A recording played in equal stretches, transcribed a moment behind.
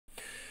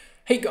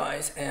Hey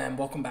guys, and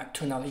welcome back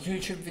to another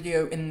YouTube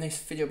video. In this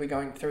video we're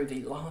going through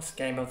the last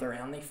game of the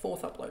round, the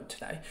fourth upload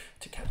today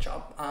to catch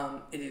up.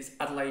 It is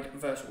Adelaide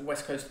versus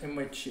West Coast, in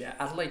which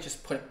Adelaide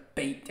just put a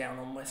beat down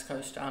on West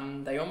Coast.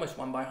 They almost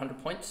won by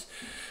 100 points,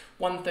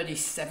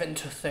 137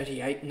 to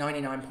 38,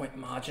 99-point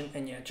margin,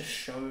 and it just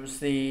shows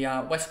the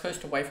West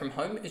Coast away from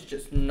home is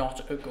just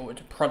not a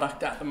good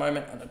product at the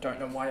moment, and I don't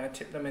know why I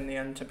tipped them in the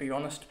end, to be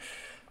honest.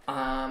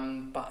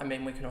 But I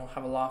mean, we can all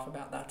have a laugh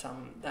about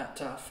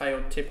that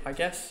failed tip, I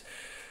guess.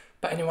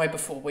 But anyway,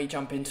 before we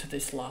jump into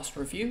this last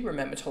review,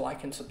 remember to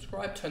like and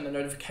subscribe, turn the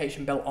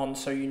notification bell on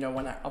so you know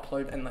when I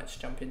upload, and let's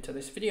jump into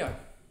this video.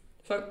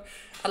 So,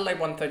 Adelaide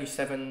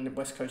 137,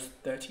 West Coast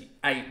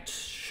 38.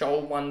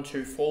 Shoal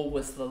 124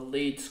 was the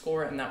lead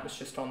scorer, and that was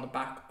just on the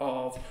back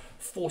of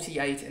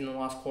 48 in the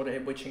last quarter,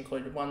 which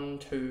included 1,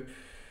 2,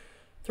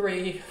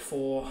 3,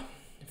 4,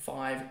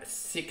 5,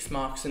 6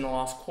 marks in the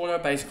last quarter,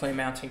 basically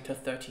amounting to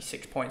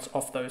 36 points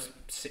off those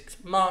 6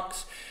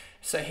 marks.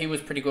 So he was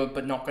pretty good,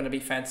 but not going to be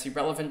fantasy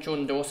relevant.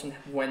 Jordan Dawson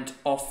went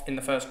off in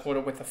the first quarter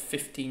with a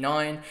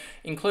 59,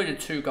 included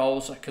 2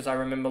 goals, because I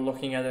remember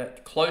looking at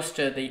it close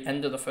to the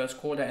end of the first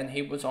quarter, and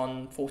he was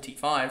on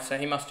 45, so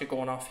he must have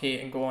gone off here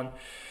and gone,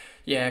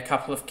 a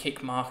couple of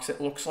kick marks,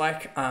 it looks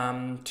like,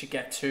 to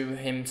get to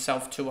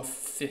himself to a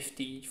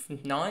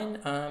 59.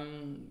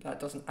 That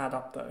doesn't add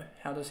up, though.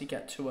 How does he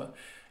get to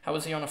how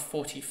was he on a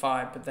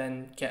 45, but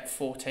then get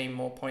 14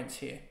 more points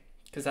here?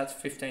 Because that's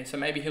 15. So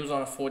maybe he was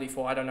on a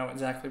 44. I don't know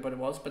exactly what it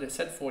was, but it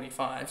said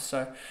 45.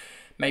 So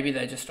maybe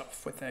they're just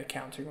off with their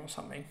counting or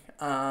something.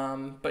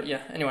 But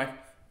yeah, anyway.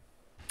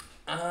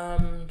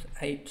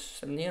 8,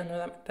 7, yeah,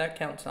 no, that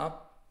counts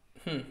up.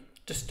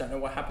 Just don't know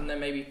what happened there,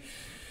 maybe.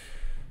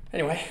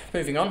 Anyway,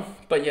 moving on.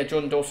 But yeah,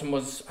 Jordan Dawson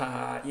was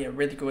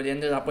really good. He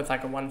ended up with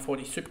like a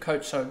 140 super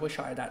coach, so I wish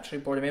I had actually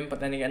brought him in. But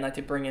then again, I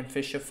did bring in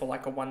Fisher for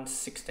like a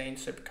 116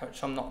 super coach,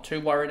 so I'm not too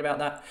worried about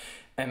that.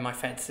 And my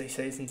fantasy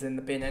season's in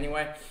the bin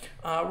anyway.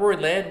 Rory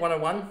Laird,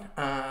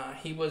 101.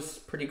 He was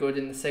pretty good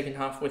in the second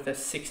half with a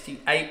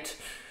 68.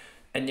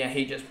 And yeah,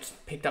 he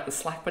just picked up the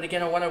slack. But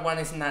again, a 101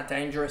 isn't that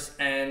dangerous,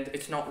 and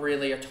it's not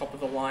really a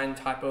top-of-the-line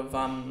type of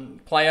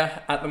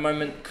player at the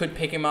moment. Could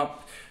pick him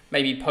up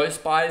maybe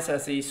post-buys,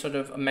 as he's sort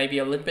of maybe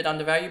a little bit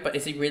undervalued. But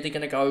is he really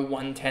going to go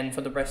 110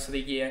 for the rest of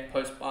the year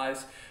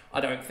post-buys? I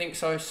don't think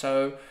so.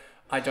 So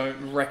I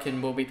don't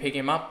reckon we'll be picking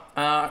him up.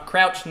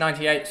 Crouch,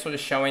 98, sort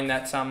of showing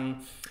that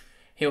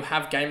he'll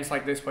have games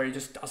like this where he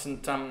just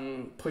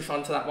doesn't push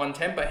on to that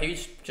 110, but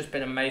he's just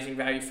been amazing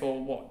value for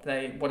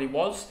what he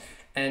was.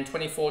 And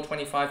 24,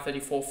 25,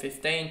 34,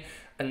 15,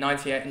 and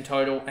 98 in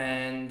total,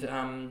 and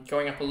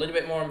going up a little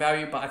bit more in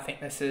value, but I think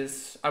this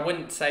is, I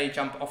wouldn't say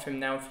jump off him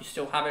now if you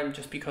still have him,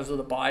 just because of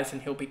the buys,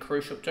 and he'll be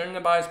crucial during the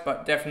buys,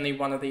 but definitely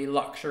one of the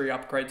luxury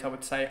upgrades, I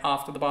would say,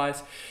 after the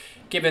buys.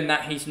 Given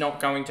that he's not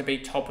going to be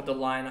top of the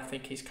line, I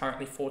think he's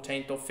currently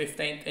 14th or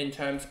 15th in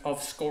terms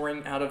of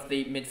scoring out of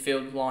the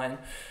midfield line.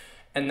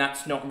 And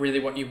that's not really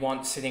what you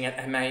want sitting at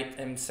M8,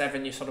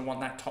 M7. You sort of want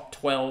that top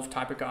 12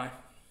 type of guy.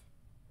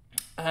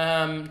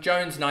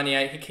 Jones,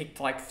 98. He kicked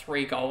like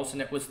 3 goals,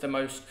 and it was the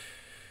most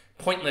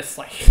pointless.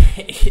 Like,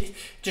 it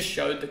just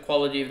showed the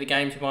quality of the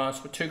game, to be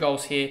honest. With 2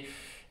 goals here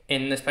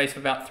in the space of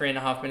about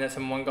 3.5 minutes,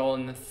 and 1 goal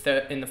in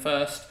the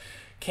first.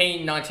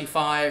 Keane,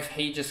 95.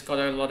 He just got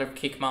a lot of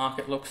kick mark,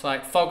 it looks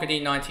like. Fogarty,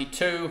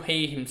 92.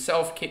 He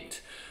himself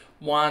kicked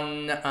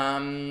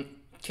 1.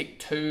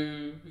 Kicked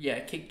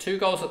 2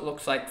 goals, it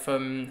looks like,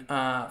 from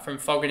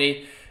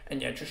Fogarty,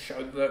 and just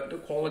showed the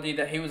quality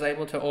that he was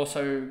able to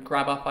also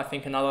grab up, I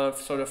think, another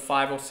sort of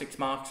 5 or 6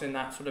 marks in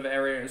that sort of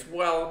area as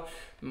well,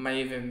 may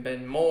have even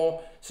been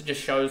more, so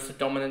just shows the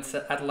dominance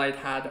that Adelaide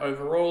had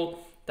overall,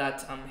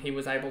 that he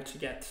was able to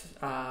get,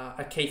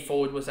 a key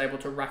forward was able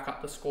to rack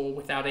up the score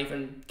without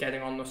even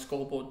getting on the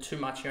scoreboard too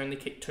much. He only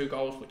kicked 2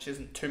 goals, which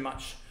isn't too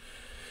much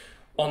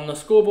on the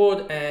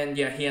scoreboard, and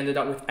he ended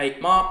up with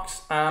 8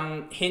 marks.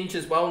 Hinge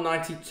as well,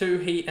 92.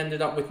 He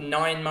ended up with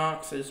 9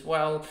 marks as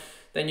well.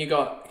 Then you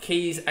got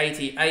Keys,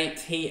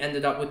 88. He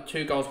ended up with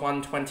 2 goals,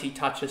 120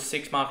 touches,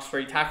 6 marks,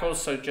 3 tackles.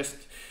 So just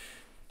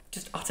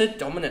utter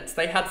dominance.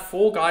 They had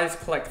 4 guys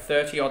collect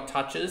 30 odd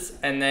touches,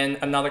 and then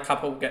another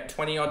couple get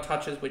 20 odd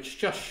touches, which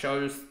just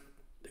shows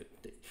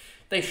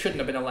they shouldn't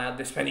have been allowed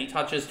this many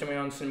touches, to be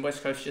honest, and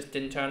West Coast just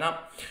didn't turn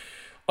up.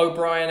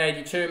 O'Brien,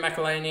 82,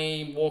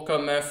 McElhaney, Walker,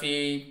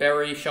 Murphy,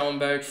 Berry,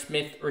 Schoenberg,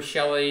 Smith,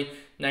 Rochelle,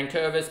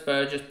 Nankervis,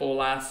 Burgess,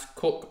 Borlas,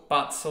 Cook,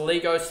 but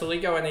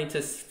Saligo, I need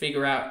to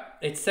figure out,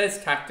 it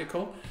says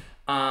tactical.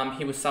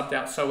 He was subbed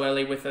out so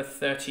early with a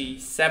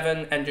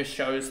 37, and just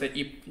shows that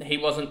he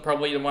wasn't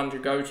probably the one to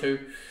go to.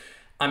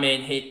 I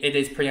mean, it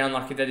is pretty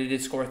unlucky that he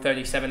did score a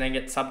 37 and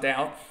get subbed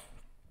out.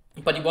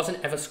 But he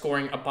wasn't ever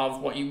scoring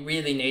above what you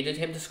really needed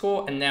him to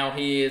score, and now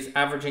he is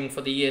averaging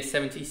for the year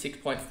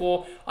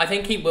 76.4. I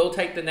think he will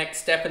take the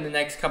next step in the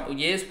next couple of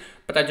years,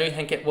 but I do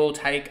think it will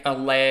take a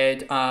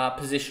Laird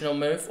positional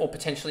move, or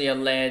potentially a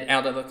Laird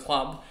out of the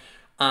club,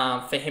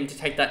 for him to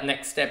take that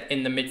next step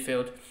in the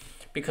midfield.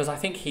 Because I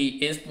think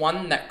he is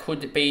one that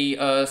could be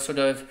a sort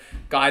of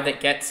guy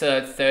that gets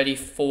a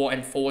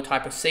 34-4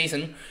 type of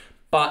season,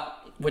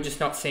 but we're just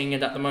not seeing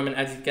it at the moment,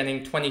 as he's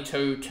getting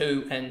 22,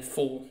 2, and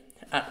 4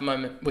 at the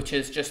moment, which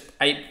is just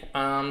 8.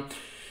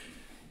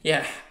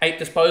 8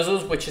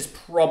 disposals, which is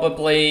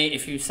probably,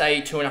 if you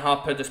say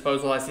 2.5 per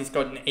disposal, as he's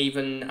got an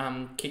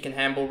even kick and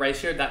handball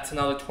ratio, that's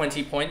another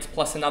 20 points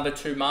plus another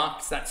 2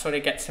 marks. That sort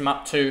of gets him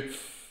up to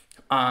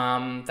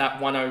that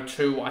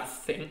 102, I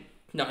think.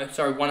 No,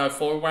 sorry,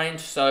 104 range.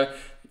 So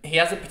he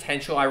has a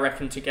potential, I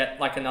reckon, to get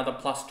like another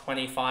plus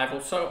 25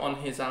 or so on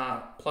his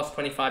plus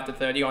 25 to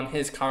 30 on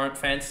his current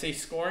fantasy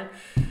scoring.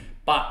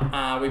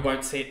 But we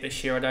won't see it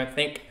this year, I don't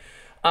think.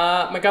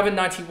 McGovern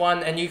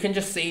 91, and you can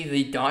just see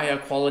the dire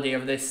quality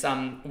of this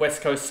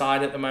West Coast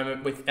side at the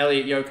moment, with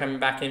Elliot Yeo coming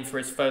back in for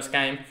his first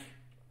game.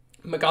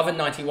 McGovern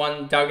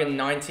 91, Duggan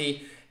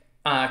 90,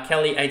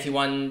 Kelly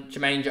 81,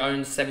 Jermaine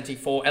Jones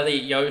 74,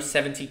 Elliot Yeo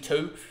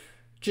 72.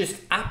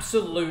 Just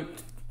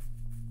absolute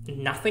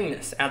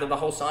nothingness out of the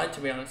whole side, to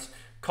be honest.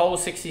 Cole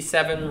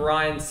 67,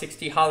 Ryan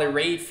 60, Harley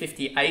Reid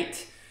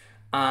 58.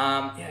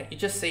 You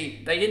just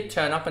see they didn't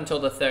turn up until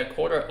the third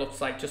quarter, it looks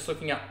like. Just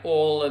looking at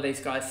all of these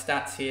guys'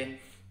 stats here,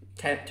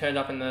 turned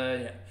up in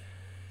the...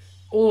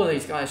 all of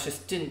these guys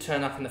just didn't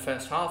turn up in the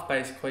first half,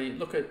 basically.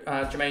 Look at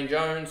Jermaine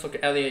Jones, look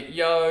at Elliot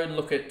Yeo,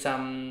 look at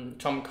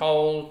Tom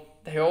Cole.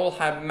 They all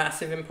have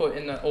massive input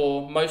in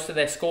or most of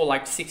their score,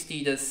 like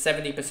 60 to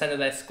 70% of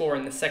their score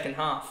in the second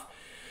half.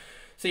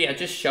 So yeah, it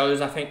just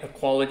shows, I think, the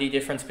quality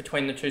difference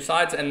between the two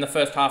sides. And the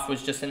first half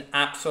was just an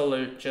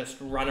absolute just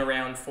run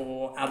around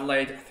for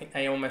Adelaide. I think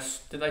they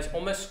almost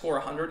score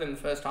 100 in the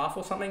first half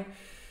or something.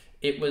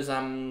 It was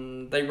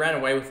they ran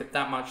away with it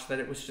that much that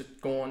it was just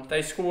gone.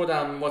 They scored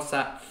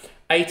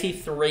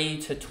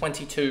 83 to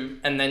 22,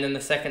 and then in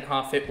the second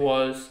half it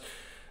was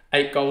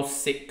 8 goals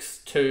 6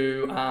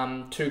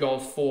 to 2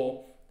 goals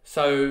 4.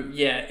 So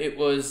yeah, it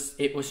was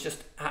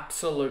just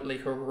absolutely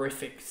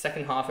horrific.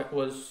 Second half it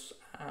was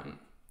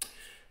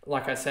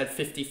like I said,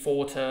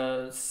 54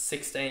 to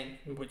 16,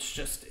 which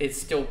just is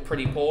still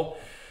pretty poor.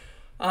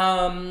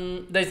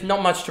 There's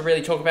not much to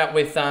really talk about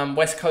with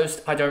West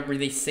Coast. I don't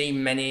really see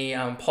many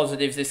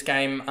positives this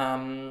game.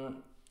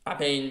 I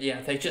mean,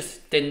 yeah, they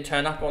just didn't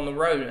turn up on the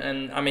road.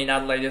 And, I mean,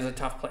 Adelaide is a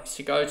tough place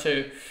to go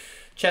to.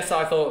 Chess,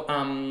 I thought,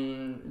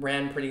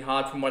 ran pretty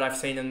hard from what I've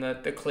seen in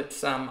the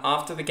clips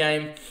after the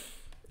game.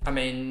 I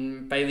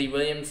mean, Bailey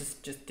Williams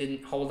just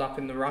didn't hold up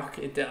in the ruck.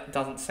 It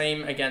doesn't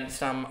seem,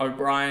 against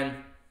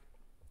O'Brien,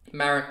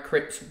 Marek,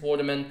 Cripps,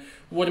 Waterman.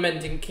 Waterman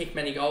didn't kick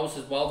many goals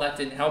as well. That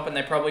didn't help, and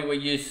they probably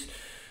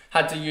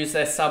had to use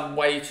their sub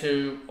way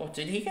to... Or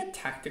did he get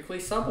tactically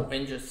sub or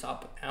injured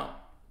sub out?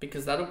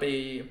 Because that'll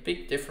be a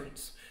big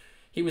difference.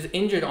 He was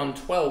injured on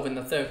 12 in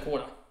the third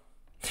quarter.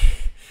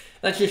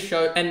 That just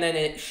showed... And then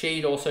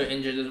Sheed also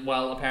injured as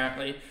well,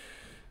 apparently.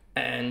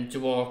 And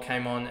Duor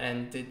came on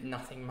and did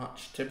nothing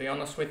much, to be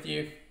honest with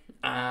you.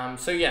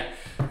 So yeah,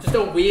 just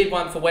a weird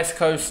one for West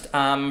Coast.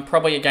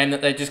 Probably a game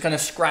that they're just going to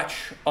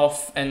scratch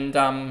off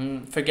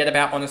and forget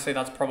about. Honestly,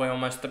 that's probably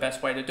almost the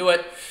best way to do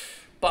it.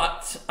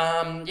 But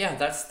yeah,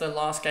 that's the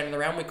last game of the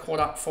round. We caught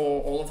up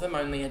for all of them,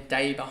 only a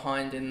day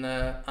behind in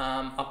the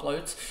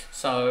uploads.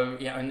 So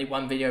yeah, only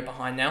one video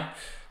behind now.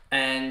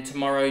 And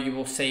tomorrow you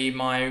will see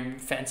my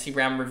fancy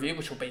round review,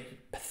 which will be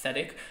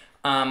pathetic.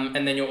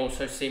 And then you'll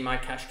also see my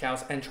cash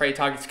cows and trade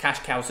targets. Cash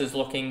cows is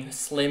looking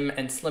slim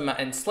and slimmer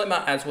and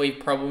slimmer, as we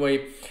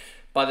probably,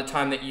 by the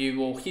time that you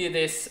will hear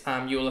this,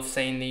 you will have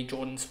seen the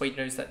Jordan Sweet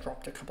news that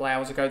dropped a couple of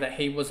hours ago that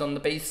he was on the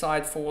B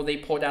side for the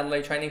Port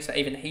Adelaide training. So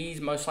even he's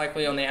most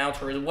likely on the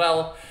outer as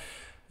well.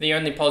 The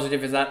only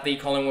positive is that the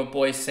Collingwood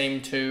boys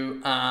seem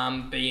to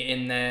be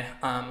in their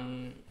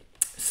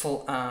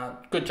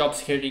good job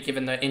security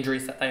given the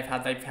injuries that they've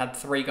had. They've had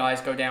 3 guys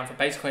go down for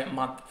basically a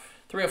month.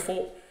 3 or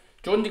 4.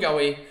 Jordan De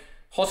Goey,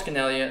 Hoskin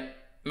Elliott,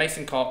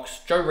 Mason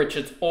Cox, Joe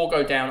Richards all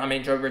go down. I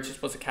mean, Joe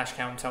Richards was a cash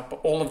cow himself, but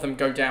all of them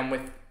go down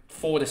with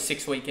 4 to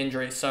 6 week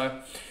injuries.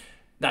 So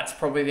that's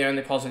probably the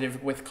only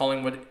positive with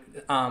Collingwood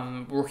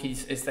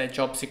rookies is their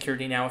job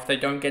security now. If they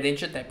don't get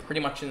injured, they're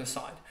pretty much in the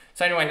side.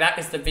 So anyway, that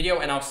is the video,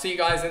 and I'll see you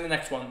guys in the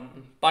next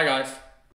one. Bye, guys.